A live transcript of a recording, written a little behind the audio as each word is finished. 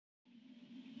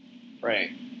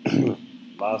Right.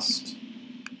 Last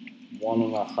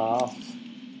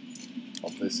 1.5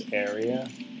 of this area,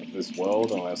 of this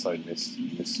world, unless I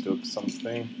mistook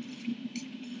something.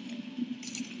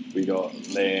 We got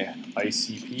Le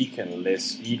Icy Peak and Le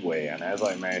Speedway, and as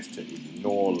I managed to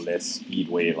ignore Le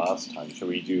Speedway last time, shall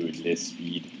we do Le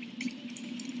Speed?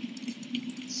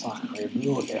 Sacre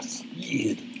bleu, Le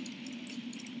Speed!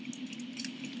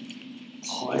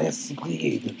 Le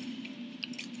Speed!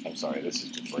 I'm sorry, this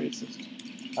is just racist.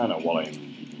 I don't know what I'm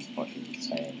even fucking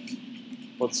saying.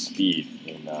 What's speed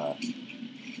in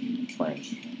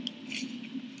French?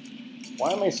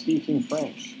 Why am I speaking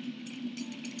French?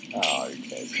 Oh,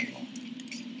 okay.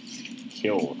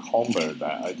 Kill, combo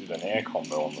that. I did an air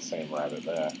combo on the same rabbit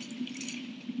there.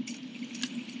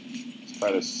 Let's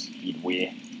try the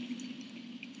speedway.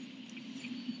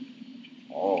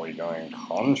 Oh, we're going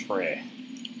country.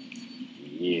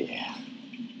 Yeah.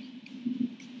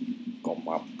 Got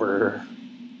my burr.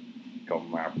 Got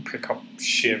my pickup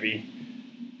Chevy.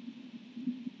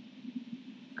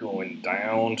 Going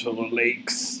down to the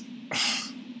lakes.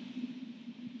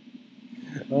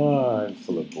 Oh, I'm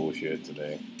full of bullshit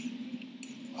today.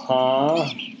 Huh?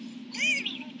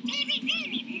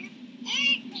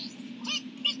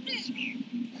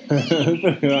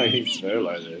 Why you smell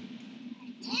like this?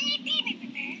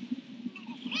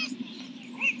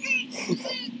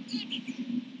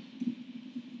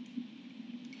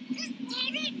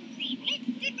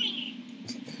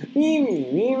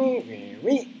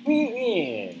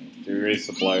 Do we race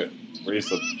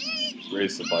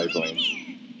the biplane?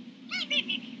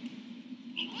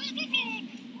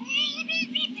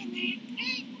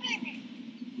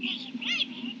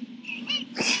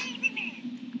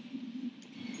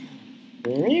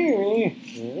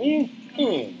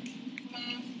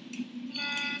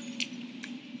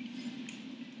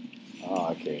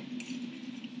 Ah, okay.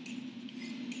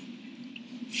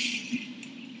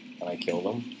 Can I kill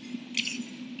them?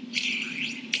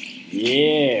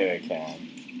 Yeah, I can.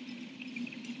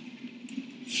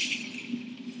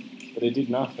 But it did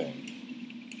nothing.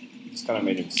 Just kind of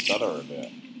made him stutter a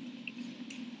bit.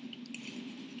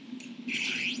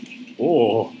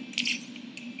 Oh,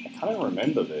 I kind of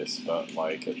remember this, but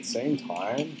like at the same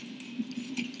time,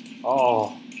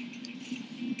 oh,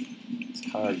 it's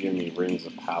kind of giving me Rings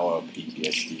of Power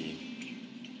PTSD.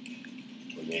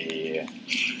 Yeah, I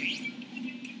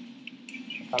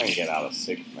can't even get out of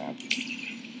 6th, man.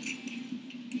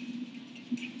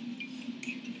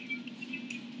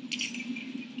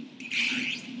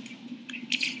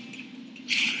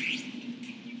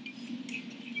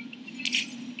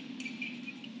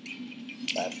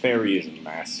 That ferry is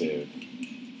massive.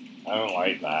 I don't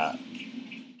like that.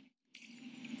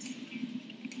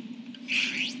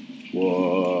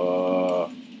 Whoa.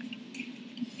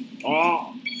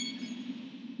 Oh.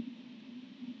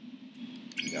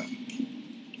 Yeah.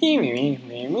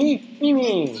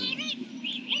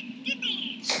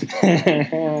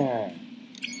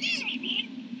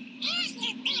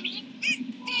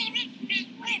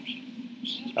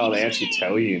 Oh, they actually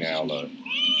tell you now, look.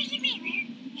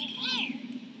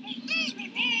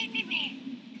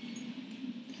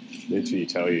 Literally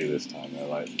tell you this time, they're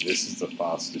like, this is the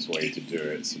fastest way to do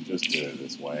it, so just do it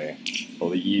this way. Or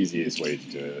the easiest way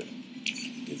to do it.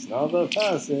 It's not the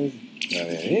fastest, but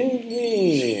it is the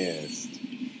easiest.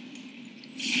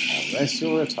 Unless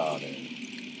you're retarded.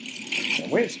 In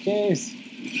which case,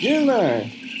 you learn.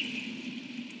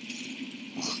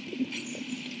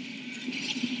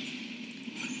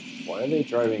 Why are they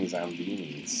driving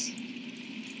Zambinis?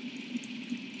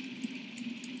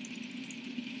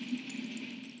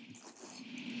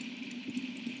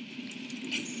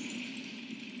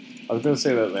 I was going to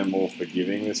say that they're more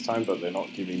forgiving this time, but they're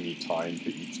not giving me time for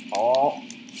each... Oh!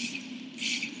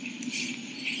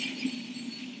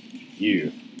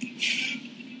 You.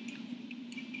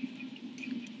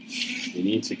 You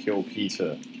need to kill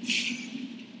Peter.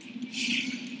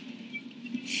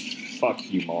 Fuck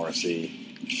you, Morrissey.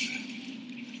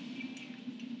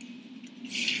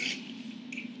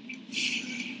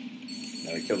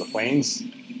 Now we kill the planes.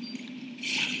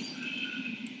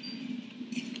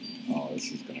 Oh,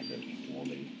 this is gonna go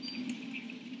poorly.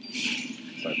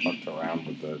 So I fucked around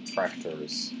with the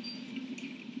tractors.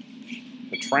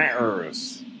 The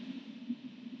tractors!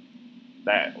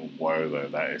 That, whoa though,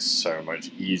 that is so much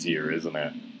easier, isn't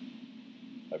it?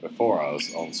 Like before I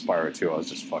was on Spyro 2, I was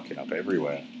just fucking up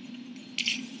everywhere.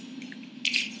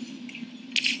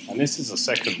 And this is the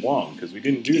second one, because we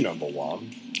didn't do number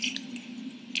 1.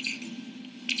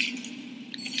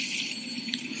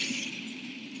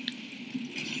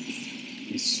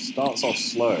 He starts off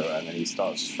slow, and then he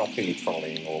starts shopping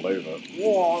trolleying all over.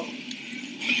 Whoa!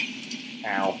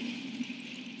 Ow.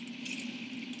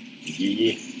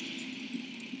 Yeah.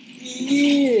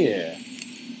 Yeah!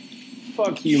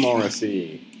 Fuck you,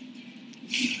 Morrissey.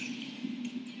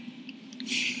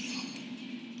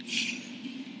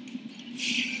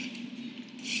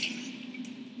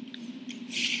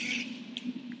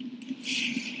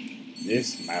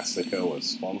 This massacre was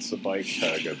sponsored by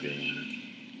Kurga Bean.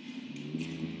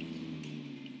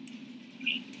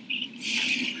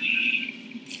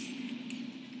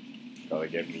 Gotta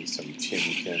get me some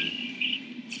chimkin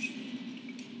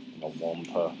and a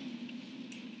wampa.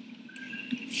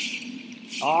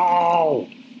 Oh!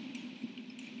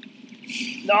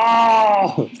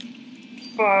 No!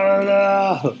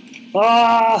 Further!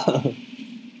 Ah!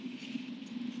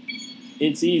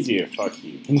 It's easier, fuck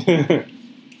you.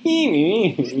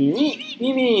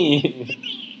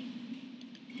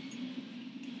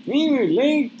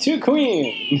 Link to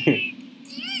Queen!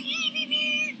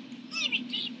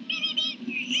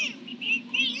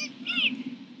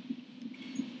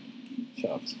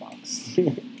 Shut up, Sparx.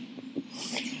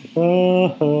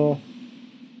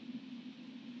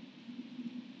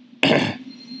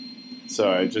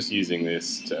 So I'm just using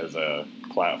this as a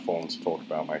platform to talk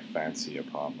about my fancy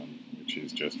apartment, which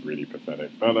is just really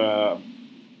pathetic. But,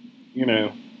 you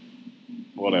know,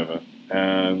 whatever.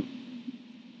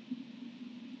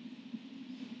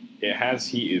 It has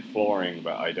heated flooring,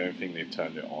 but I don't think they've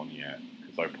turned it on yet.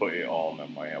 Because I put it on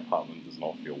and my apartment does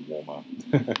not feel warmer.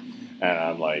 And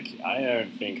I'm like, I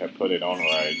don't think I put it on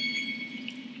right.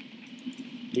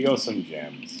 We got some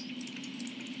gems.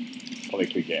 Probably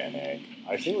could get an egg.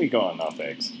 I think we got enough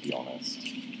eggs, to be honest.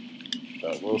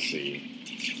 But we'll see.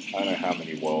 I don't know how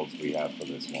many worlds we have for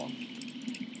this one.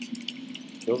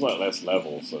 Feels like less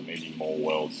levels, so maybe more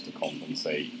worlds to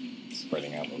compensate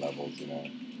spreading out the levels, you know.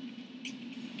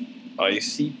 I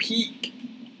see peak.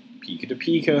 Pika to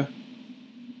pika.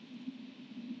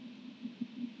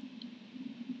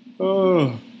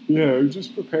 Oh, yeah, I'm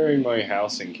just preparing my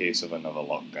house in case of another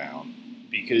lockdown.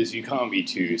 Because you can't be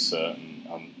too certain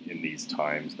in these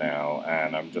times now,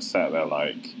 and I'm just sat there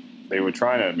like, they were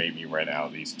trying to make me rent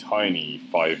out these tiny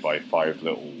 5x5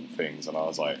 little things, and I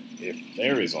was like, if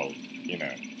there is a, you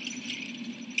know,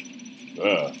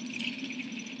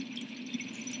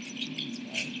 jeez,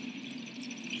 man.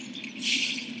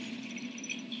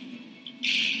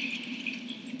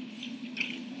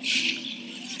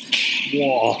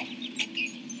 Whoa.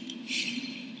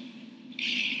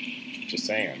 Just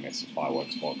saying, I miss the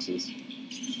fireworks boxes.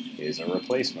 Here's a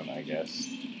replacement, I guess.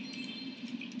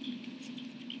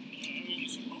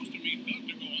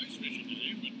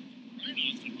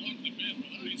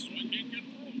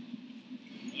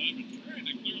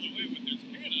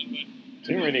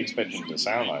 Didn't really expect him to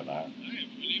sound like that.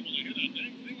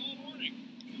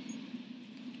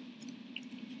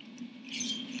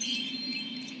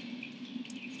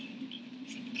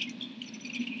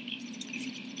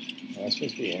 Am I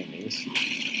supposed to be in these?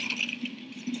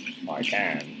 I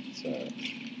can, so...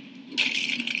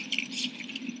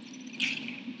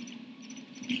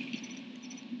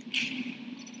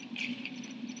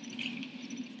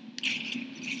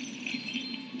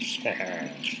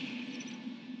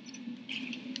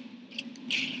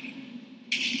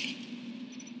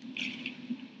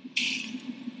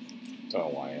 Don't know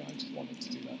why, I just wanted to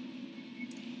do that.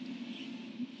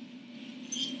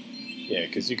 Yeah,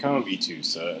 because you can't be too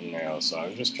certain now, so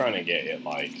I'm just trying to get it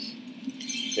like...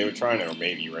 They were trying to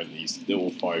make me rent these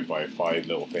little 5x5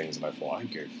 little things, and I thought,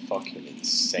 I'd go fucking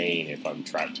insane if I'm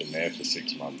trapped in there for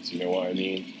 6 months, you know what I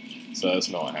mean? So that's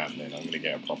not happening. I'm going to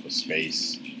get a proper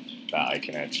space that I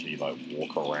can actually, like,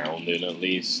 walk around in at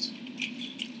least.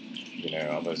 You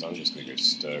know, otherwise I'm just going to go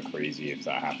stir crazy if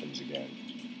that happens again.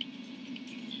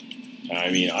 And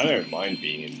I mean, I don't mind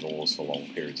being indoors for long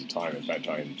periods of time. In fact,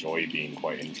 I enjoy being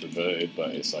quite introverted,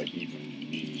 but it's like even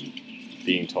me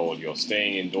being told you're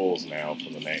staying indoors now for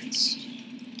the next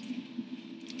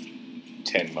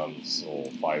 10 months or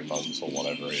 5 months or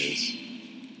whatever it is.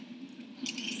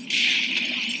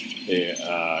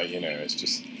 You know, it's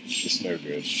just no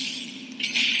good.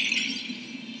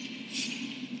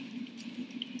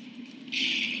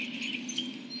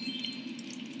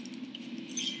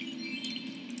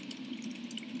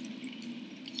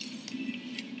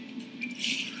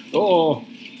 Oh!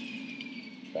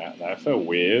 That felt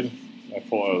weird. I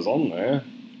thought I was on there.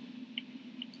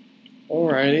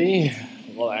 Alrighty.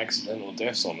 A lot of accidental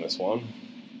deaths on this one.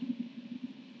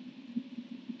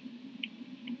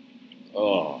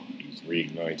 Oh, he's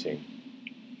reigniting.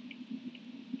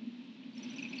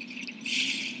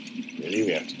 Really?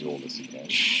 We have to do all this again?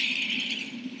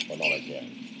 Well, not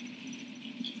again.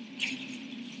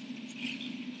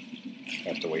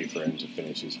 Have to wait for him to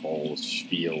finish his whole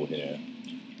spiel here.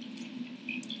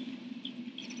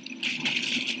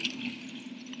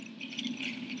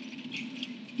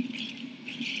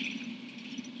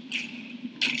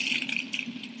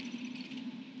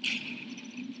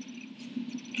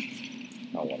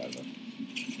 Oh, whatever.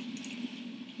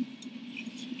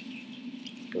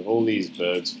 With all these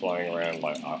birds flying around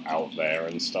like out there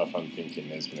and stuff, I'm thinking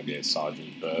there's going to be a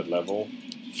Sergeant Bird level.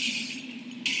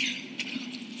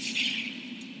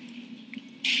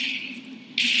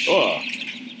 Oh!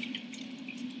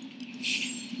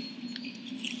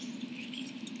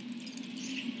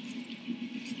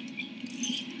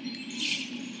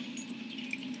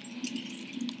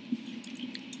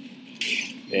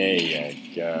 There you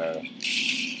go.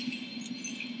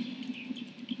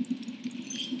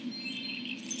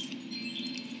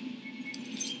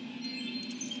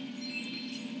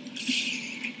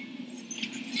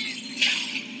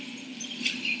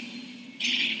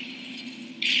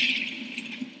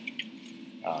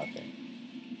 Ah, okay.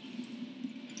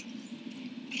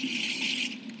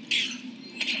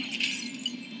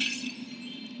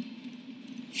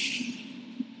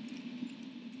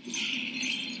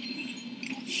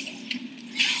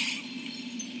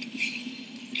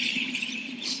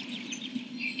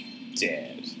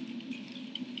 Dead.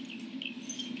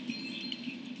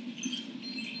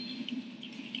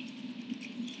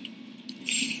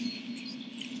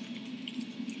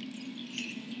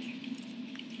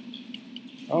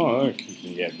 Oh, look, you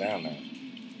can get down there.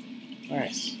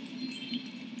 Nice.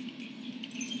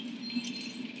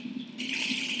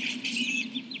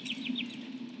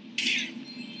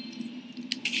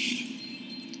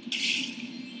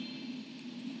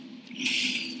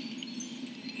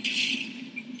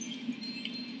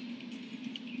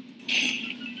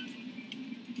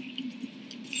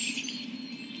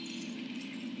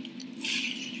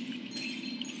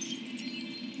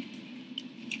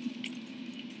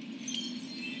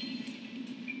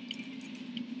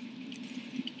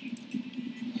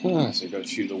 So we've got to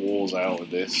shoot the walls out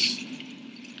with this.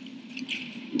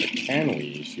 But can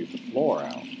we shoot the floor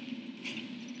out?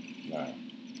 No.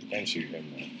 We can shoot him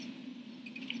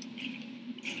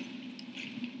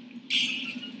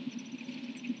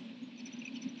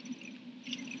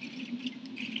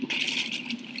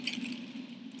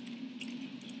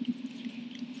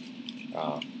though.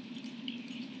 Ah.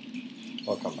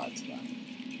 We'll come back to that.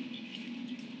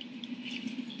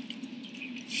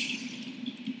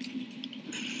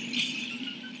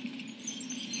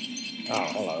 Oh,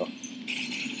 hello.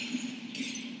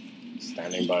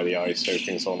 Standing by the ice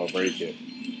hoping someone will break it.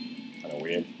 Kinda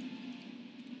weird.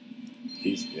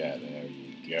 Yeah, there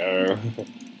you go.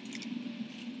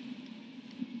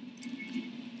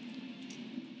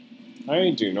 I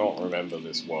do not remember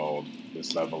this world,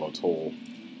 this level at all.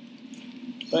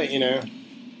 But, you know,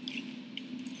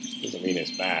 doesn't mean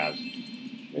it's bad.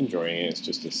 I'm enjoying it, it's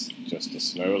just a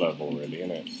snow level, really,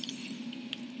 isn't it?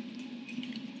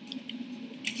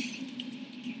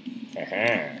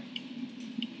 Haha.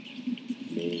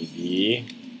 Maybe.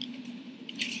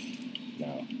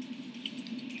 No.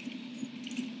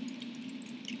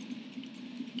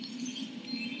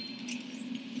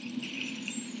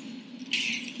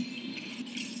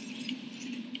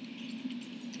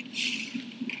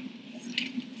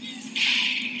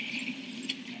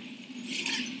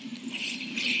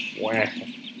 Wah.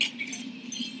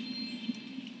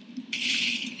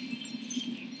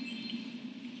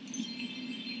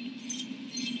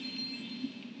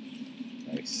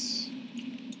 Nice.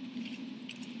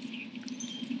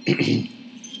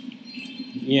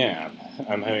 Yeah,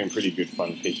 I'm having pretty good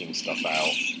fun picking stuff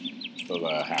out for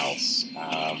the house.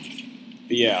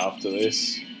 But yeah, after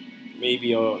this,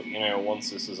 maybe I'll, you know, once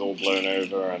this is all blown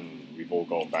over and we've all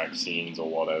got vaccines or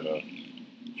whatever,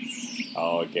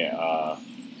 I'll get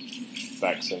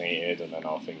vaccinated and then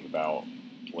I'll think about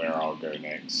where I'll go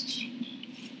next.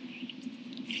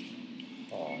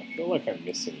 Oh, I feel like I'm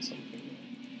missing something there.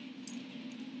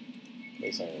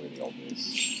 There's something really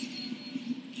obvious.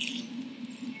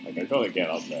 Like, I gotta get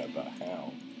up there, but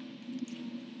how?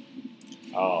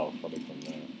 Oh, probably from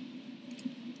there.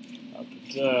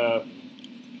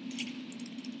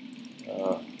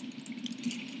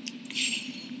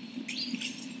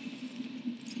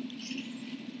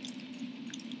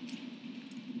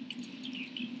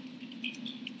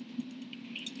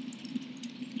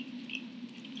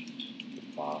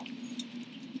 Wow.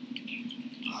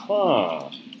 Huh.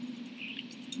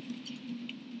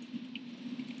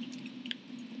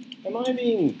 Am I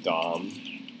being dumb?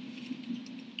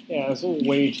 Yeah, it's all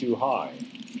way too high.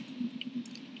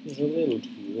 It's a little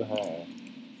too high.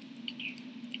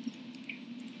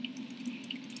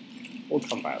 We'll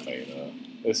come back later.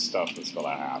 This stuff that's gotta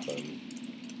happen.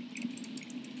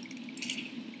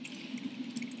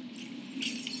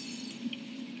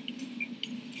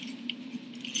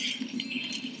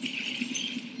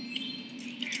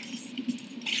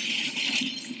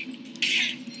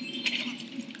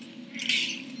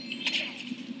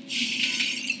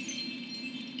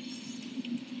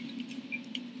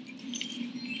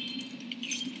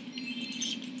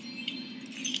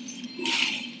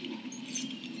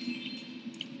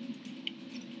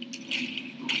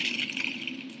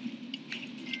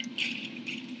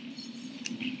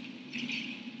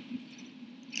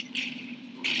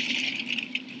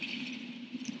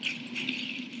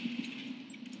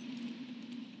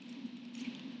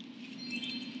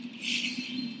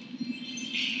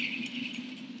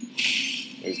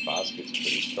 This basket's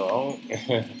pretty strong.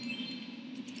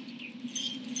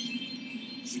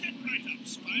 Step right up,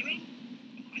 Spyro.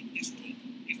 Behind this door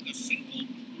is the single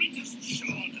greatest show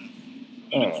on Earth.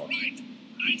 That's right,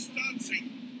 ice dancing.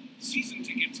 Season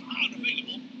tickets are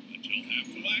available, but you'll have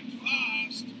to act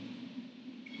fast.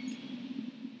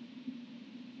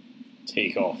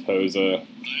 Take off, poser.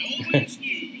 I always knew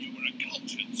you were a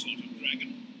cultured sort of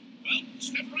dragon. Well,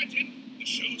 step right in. The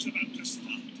show's about to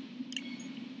start.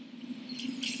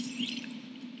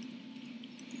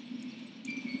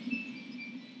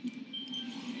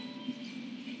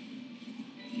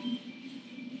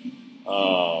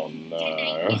 Oh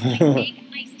no. Big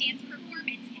ice dance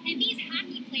performance, and these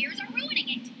hockey players are ruining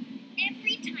it.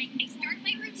 Every time I start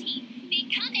my routine, they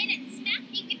come in and smack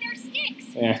me with their sticks.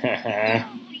 Oh,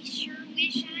 I sure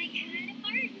wish I had a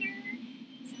partner.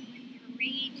 Someone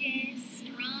courageous,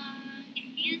 strong,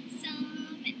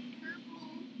 handsome, and purple.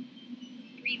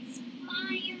 Who breathes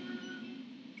fire.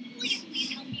 Will you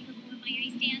please help me perform my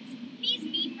ice dance? These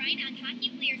mean Rhinoc hockey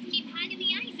players keep hogging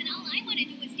the ice, and all I want to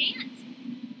do is dance.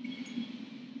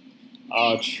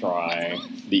 I'll try.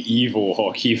 The evil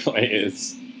hockey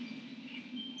players.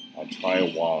 I'll try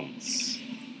once.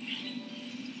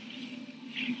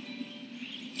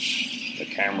 The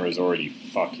camera's already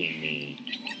fucking me.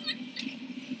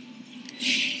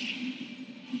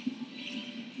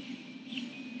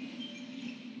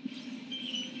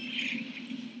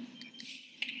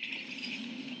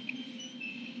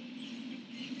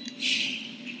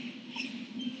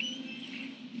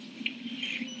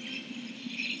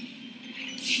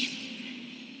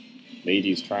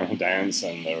 Ladies trying to dance,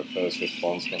 and their first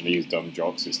response from these dumb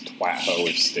jocks is twat her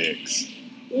with sticks.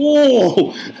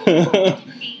 Whoa! Hey,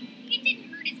 it didn't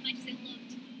hurt as much as it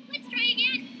looked. Let's try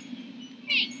again.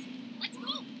 Thanks. Let's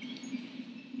go.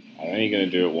 I'm only gonna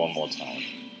do it one more time.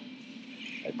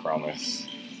 I promise.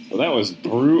 Well, that was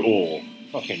brutal.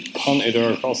 Fucking punted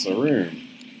her across the room.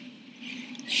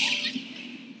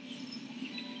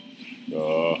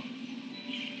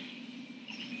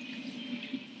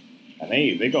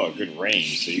 And they got a good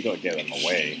range, so you gotta get them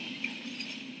away.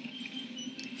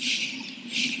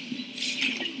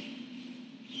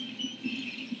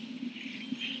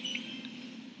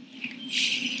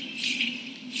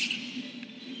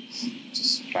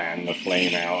 Just fan the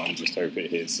flame out and just hope it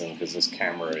hits them, because this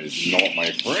camera is not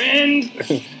my friend.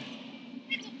 That's okay.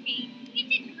 It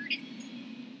didn't hurt as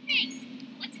Thanks.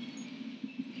 Let's go.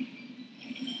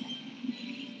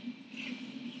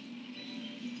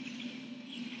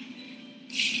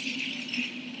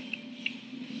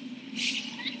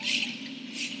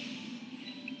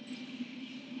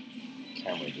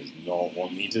 Camera does not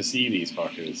want me to see these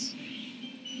fuckers.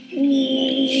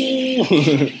 Ooh.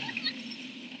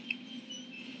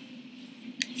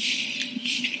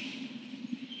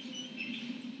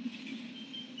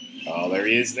 Oh, there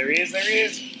he is, there he is, there he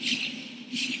is!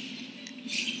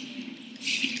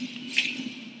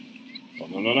 Oh,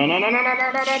 no, no, no, no, no, no, no,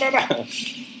 no, no, no, no!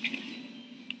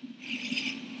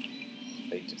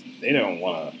 They don't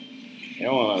wanna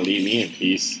leave me in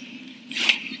peace.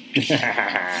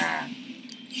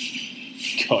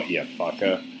 Got ya,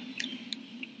 fucker.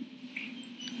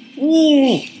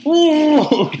 Ooh!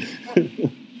 Ooh!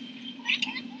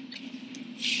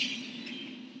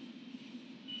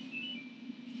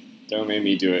 Don't make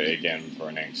me do it again for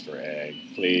an extra egg,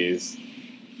 please.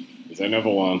 There's another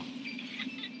one.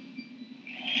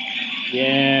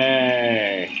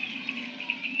 Yay!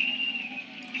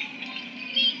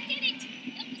 We did it!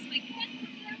 That was my best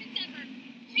performance ever.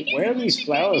 I guess Where are these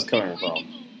flowers coming from? from?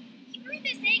 You threw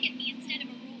this egg at me instead of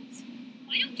a rose.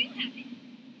 Why don't you have it?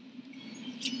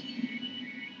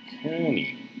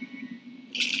 Coney.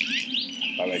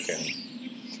 I like Coney.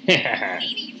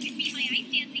 Maybe you could be my ice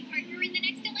dancing partner in the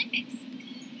next Olympics.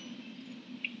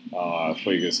 Oh, I thought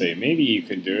you were going to say, maybe you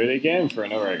could do it again for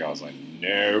another egg. I was like,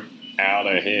 nope, out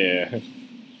of here.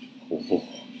 Oh.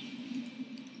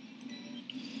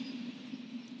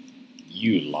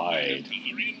 You I have lied. to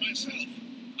hurry in myself.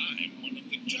 I'm one of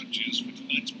the judges for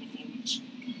tonight's performance.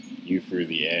 You threw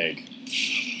the egg.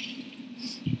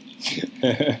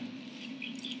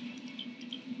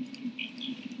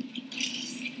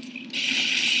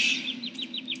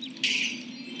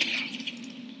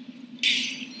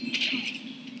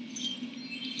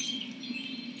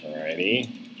 Alrighty.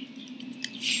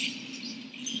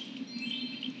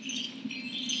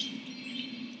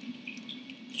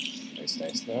 Nice,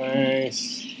 nice,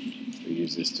 nice. We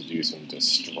use this to do some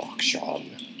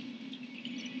destruction.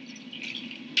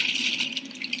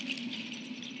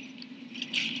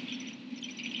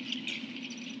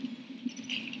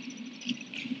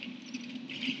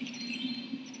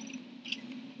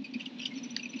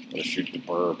 Gotta shoot the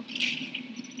burb.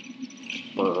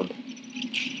 Burb.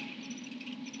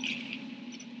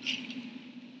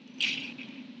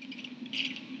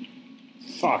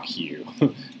 Fuck you.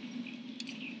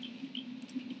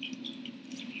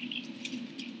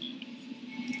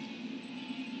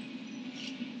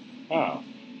 Oh.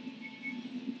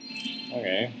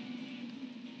 Okay.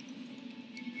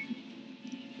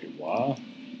 Wait, what?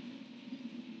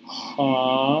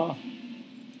 Huh? I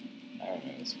don't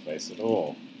know this place at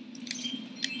all.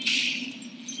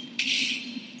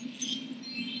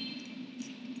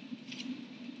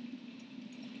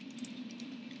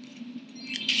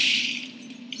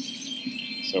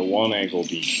 So one egg will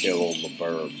be kill all the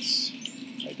birds,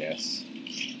 I guess.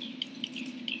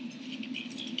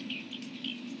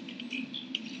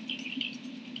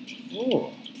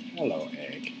 Oh, hello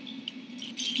egg.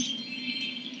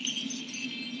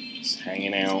 Just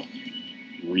hanging out.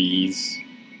 Reese.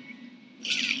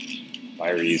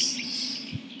 Bye Reese.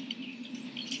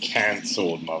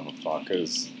 Cancelled,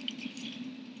 motherfuckers.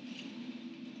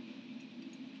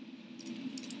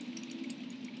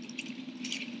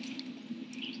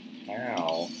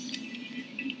 How?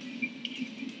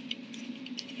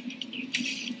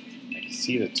 I can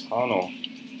see the tunnel.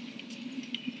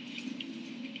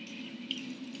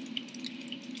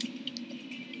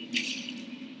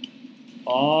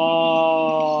 Oh,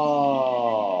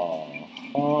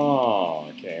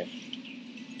 okay.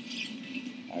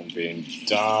 I'm being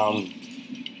dumb.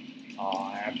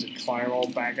 Oh, I have to climb all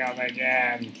back up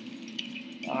again.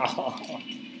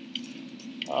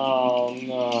 Oh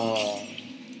no.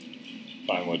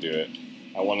 Fine, we'll do it.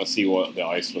 I want to see what the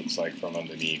ice looks like from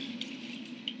underneath.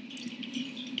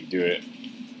 Do it.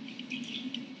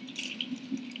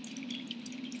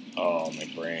 Oh, my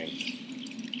brain.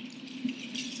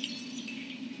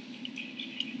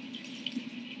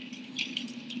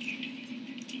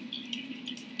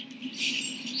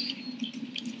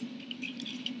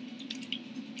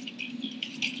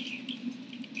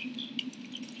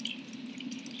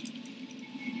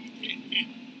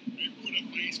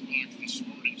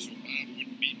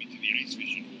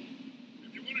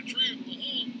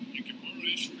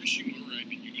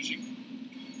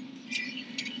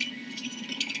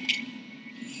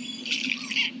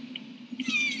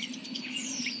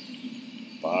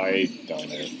 Bye,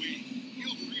 Dino.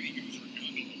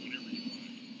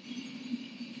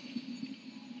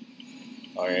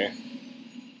 Okay.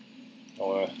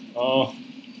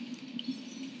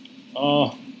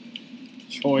 Oh,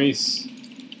 choice.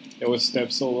 There were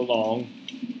steps all along.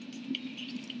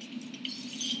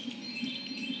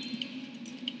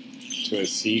 To a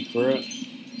secret.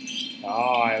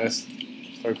 Let's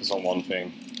focus on one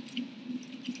thing.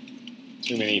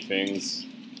 Too many things.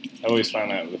 I always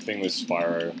found out the thing with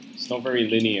Spyro, it's not very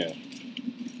linear.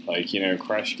 Like, you know,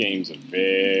 Crash games are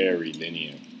very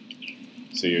linear.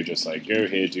 So you're just like, go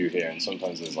here, do here, and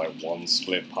sometimes there's like one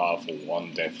split path or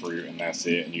one death route and that's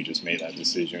it, and you just make that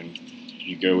decision.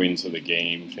 You go into the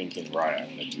game thinking, right,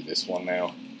 I'm going to do this one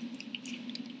now.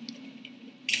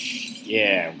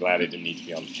 Yeah, I'm glad it didn't need to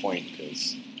be on point,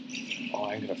 because, oh,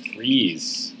 I'm going to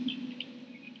freeze. I'm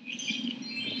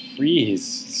going to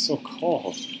freeze. It's so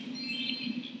cold.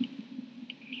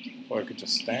 Or I could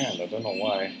just stand, I don't know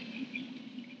why.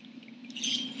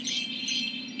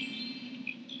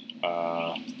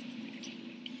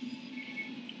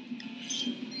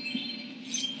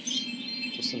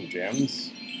 Just some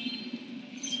gems.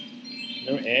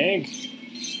 No egg?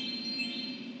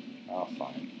 Oh,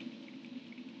 fine.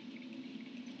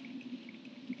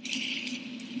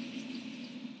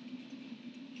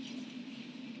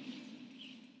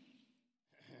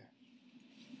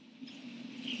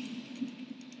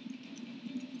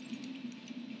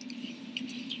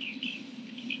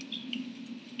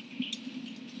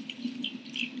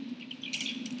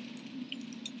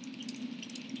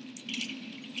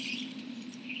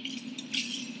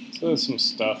 So there's some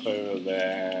stuff over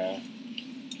there.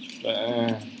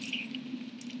 But,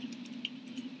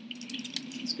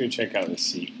 go check out the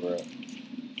secret.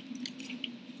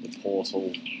 The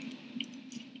portal.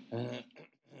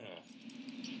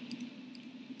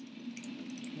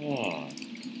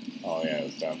 Oh yeah,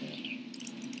 it's down here.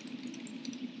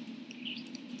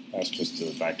 That's just to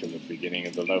the back of the beginning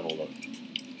of the level, look.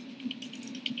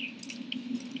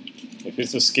 If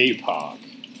it's a skate park,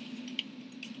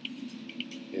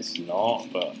 it's not,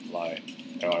 but like,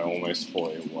 I almost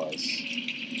thought it was.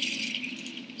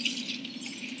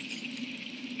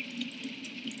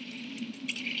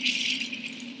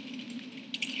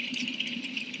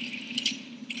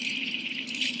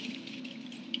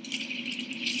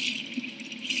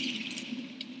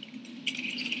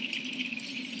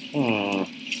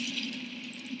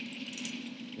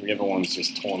 The other one's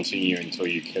just taunting you until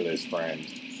you kill his friend.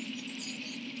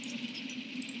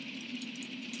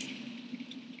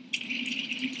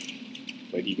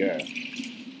 Where'd he go?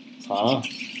 Huh?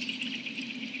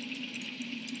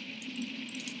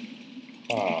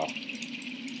 Huh.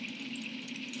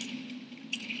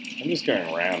 I'm just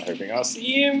going around hoping I'll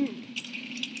see him.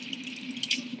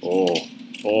 Oh.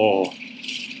 Oh.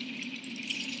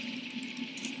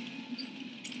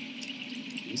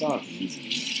 These aren't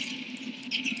easy.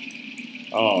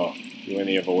 Oh, you went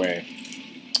the other way.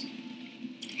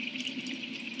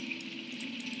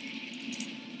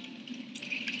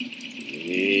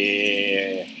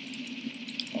 Yeah.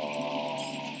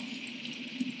 Oh.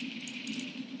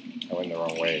 I went the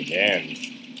wrong way again.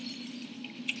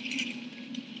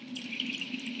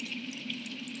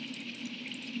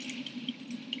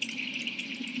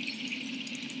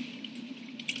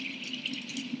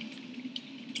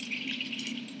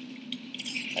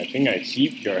 I think I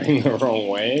keep going the wrong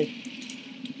way.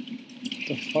 What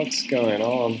the fuck's going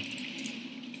on?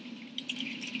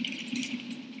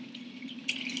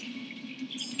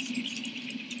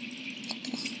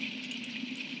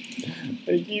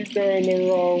 I keep going the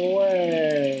wrong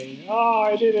way. Oh,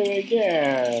 I did it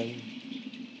again.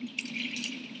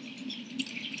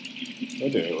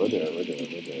 We'll do it, we'll do it, we'll do it,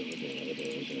 we'll do it, we'll do it, we'll do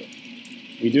it, we'll do it.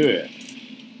 We do it.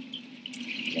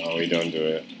 No, we don't do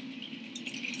it.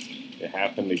 It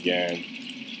happened again.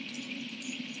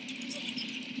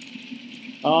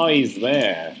 Oh, he's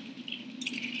there.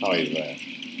 Oh, he's there.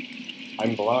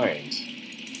 I'm blind.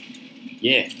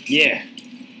 Yeah, yeah.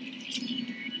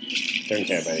 Don't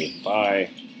care, buddy.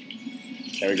 Bye.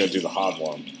 Now we go do the hard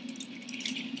one.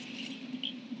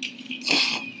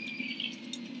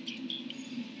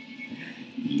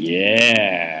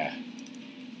 Yeah.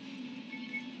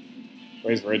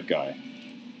 Where's red guy?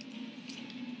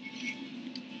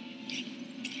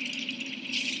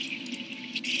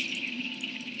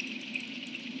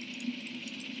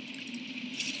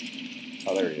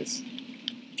 Oh, there he is.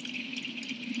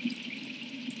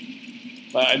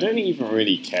 But I don't even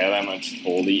really care that much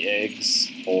for the eggs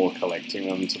or collecting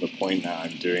them to the point that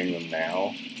I'm doing them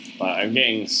now. But I'm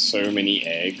getting so many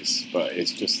eggs, but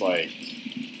it's just like,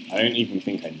 I don't even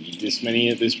think I need this many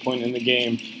at this point in the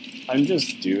game. I'm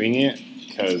just doing it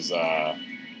because,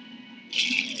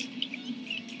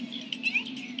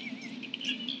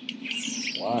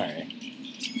 why?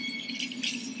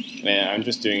 Man, I'm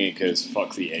just doing it because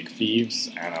fuck the egg thieves,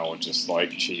 and I would just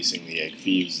like chasing the egg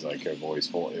thieves. Like I've always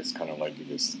thought it's kind of like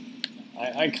this.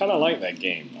 I kind of like that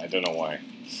game. I don't know why.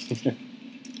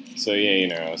 So yeah, you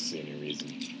know, that's the only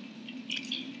reason.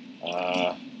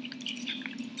 Oh,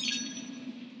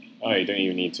 you don't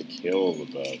even need to kill the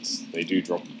birds. They do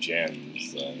drop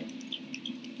gems, though.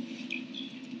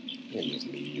 You can just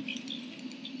leave.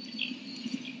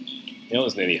 You know,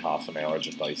 it's nearly half an hour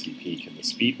just Icy Peak in the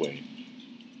Speedway.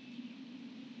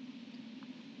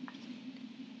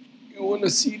 I want to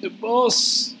see the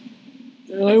boss.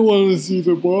 I want to see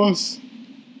the boss.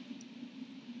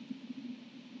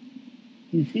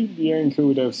 You think Bianca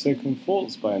would have second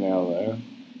thoughts by now, though?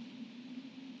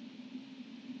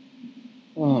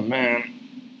 Oh man,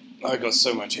 I got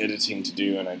so much editing to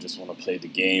do, and I just want to play the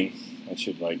game. I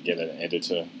should like get an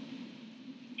editor.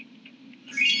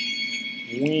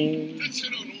 Wing. Let's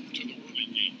head on over to the whirly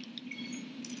gig.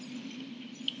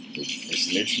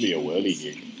 It's literally a whirly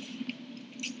gig.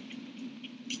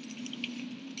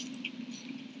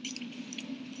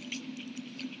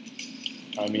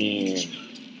 I mean,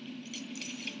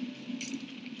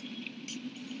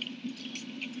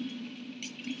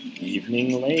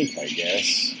 Evening Lake, I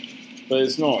guess. But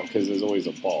it's not, because there's always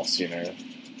a boss, you know?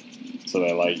 So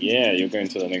they're like, yeah, you're going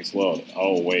to the next world.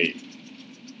 Oh, wait.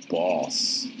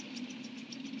 Boss.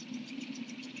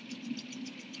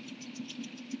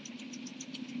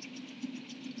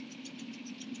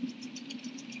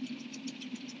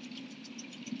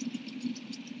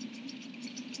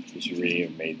 They should really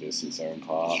have made this its own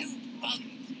part.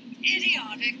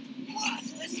 idiotic,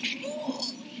 worthless fool!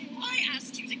 I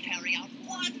asked you to carry out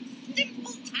one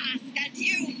simple task and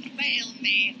you failed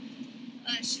me.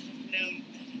 I should have known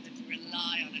better than to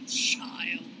rely on a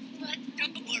child. But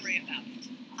don't worry about it.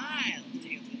 I'll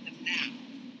deal with them now.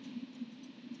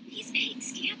 These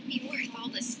eggs can't be worth all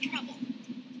this trouble.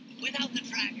 Without the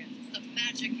dragons, the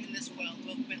magic in this world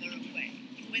will wither away.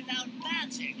 Without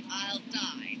magic, I'll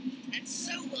die. And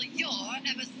so will your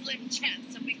ever-slim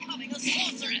chance of becoming a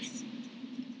sorceress.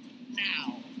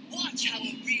 Now, watch how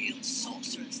a real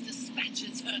sorceress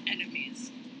dispatches her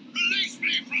enemies. Release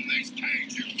me from this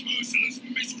cage, you merciless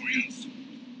miscreants!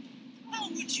 How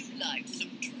would you like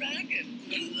some dragon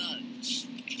for lunch?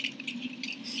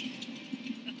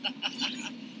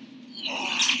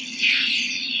 Why,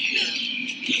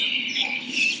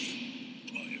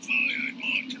 if I had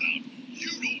marked it out, you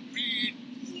don't mean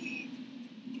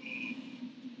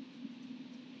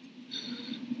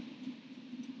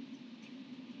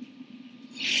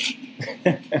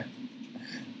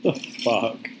The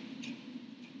fuck?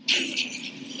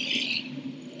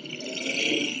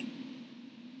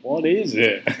 What is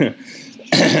it?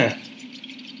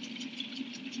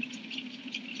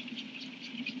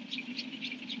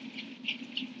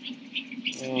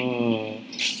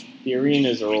 The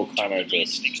arenas are all kind of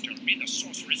just... Instincts told me the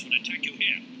sorceress would attack you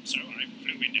here, so I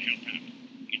flew in to help out.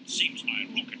 It seems my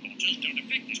rocket launchers don't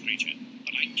affect this creature,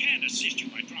 but I can assist you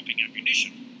by dropping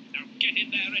ammunition. Now get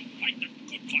in there and fight the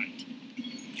good fight.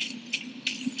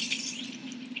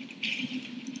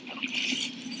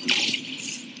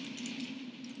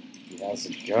 He has a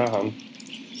gun.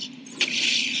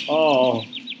 Oh.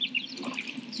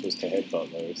 Supposed to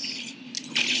headbutt those.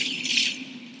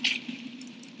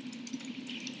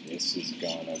 This is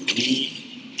gonna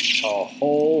be a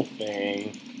whole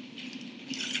thing.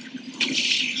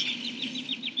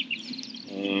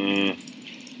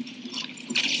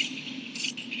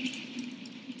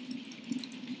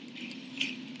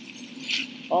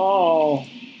 Oh.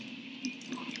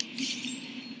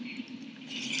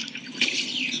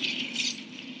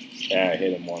 Yeah, I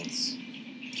hit him once.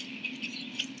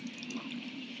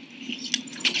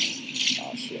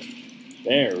 Oh shit.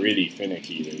 They're really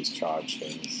finicky, those charge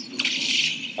things.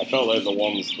 I felt like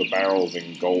the barrels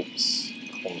and gulps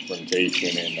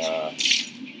confrontation in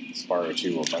Spyro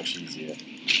 2 were much easier.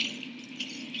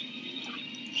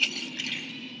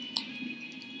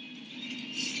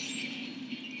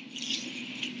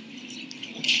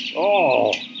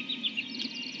 Oh!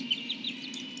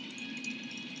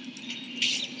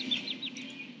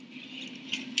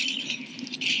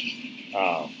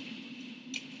 Oh.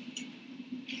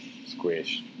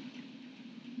 Squish.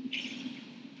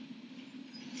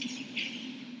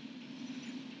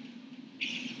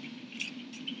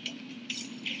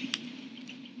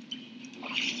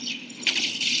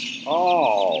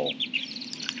 Oh!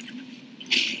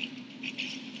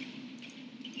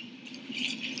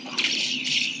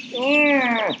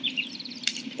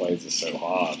 Why is this so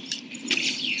hard?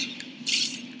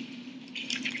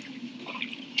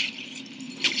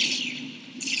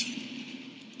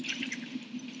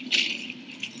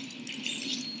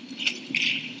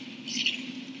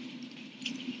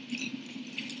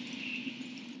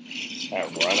 That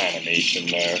run animation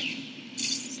there.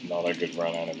 It's not a good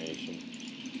run animation.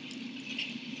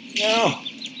 No!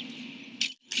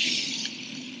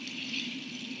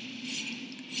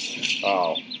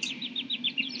 Oh.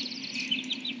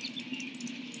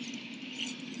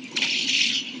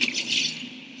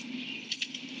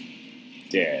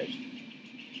 Dead.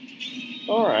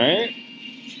 Alright.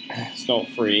 It's not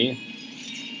free.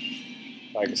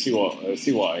 I can see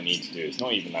what I need to do. It's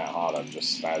not even that hard, I'm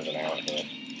just spazzing out here.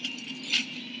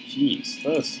 Jeez,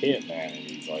 first hit, man, and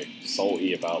he's like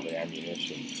salty about the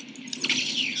ammunition.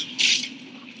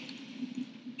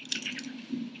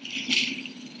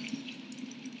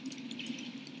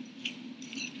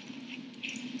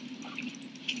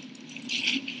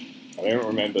 I don't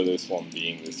remember this one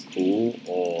being this cool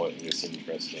or this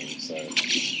interesting, so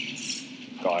this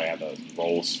guy had a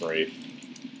roll strafe.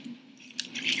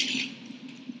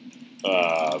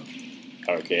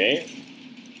 Okay.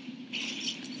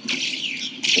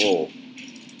 Whoa.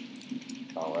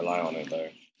 Can't rely on it though.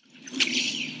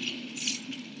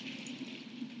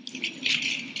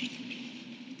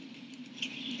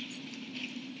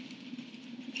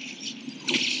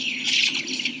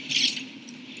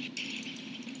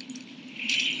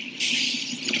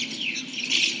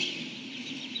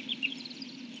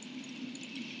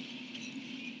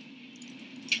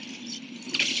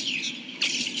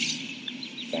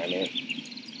 Damn it.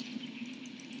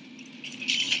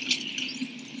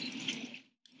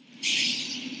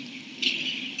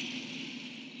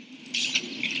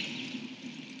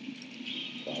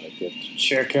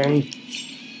 chicken.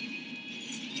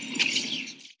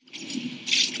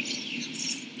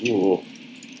 Ooh.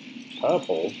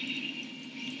 Purple?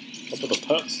 What do the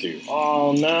perps do?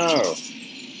 Oh no!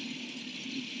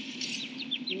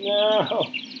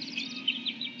 No!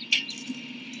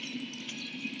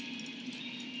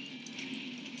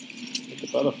 Let the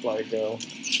butterfly go.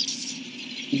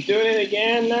 He's doing it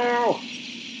again now!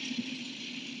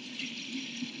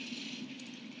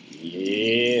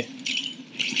 Yeah!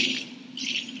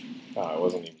 Oh, it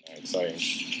wasn't even that exciting.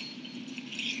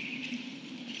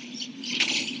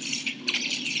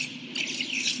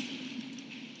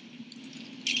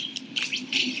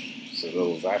 It's a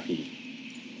little zappy.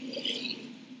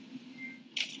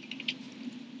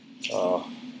 Oh,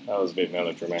 that was a bit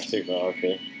melodramatic, but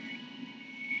okay.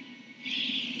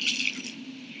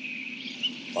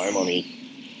 Bye, mommy.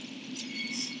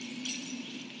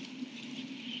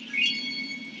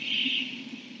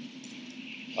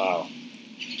 Wow.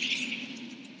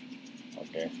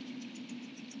 Okay.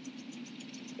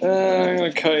 I'm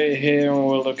gonna cut it here and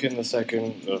we'll look in the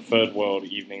third world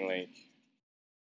evening lake.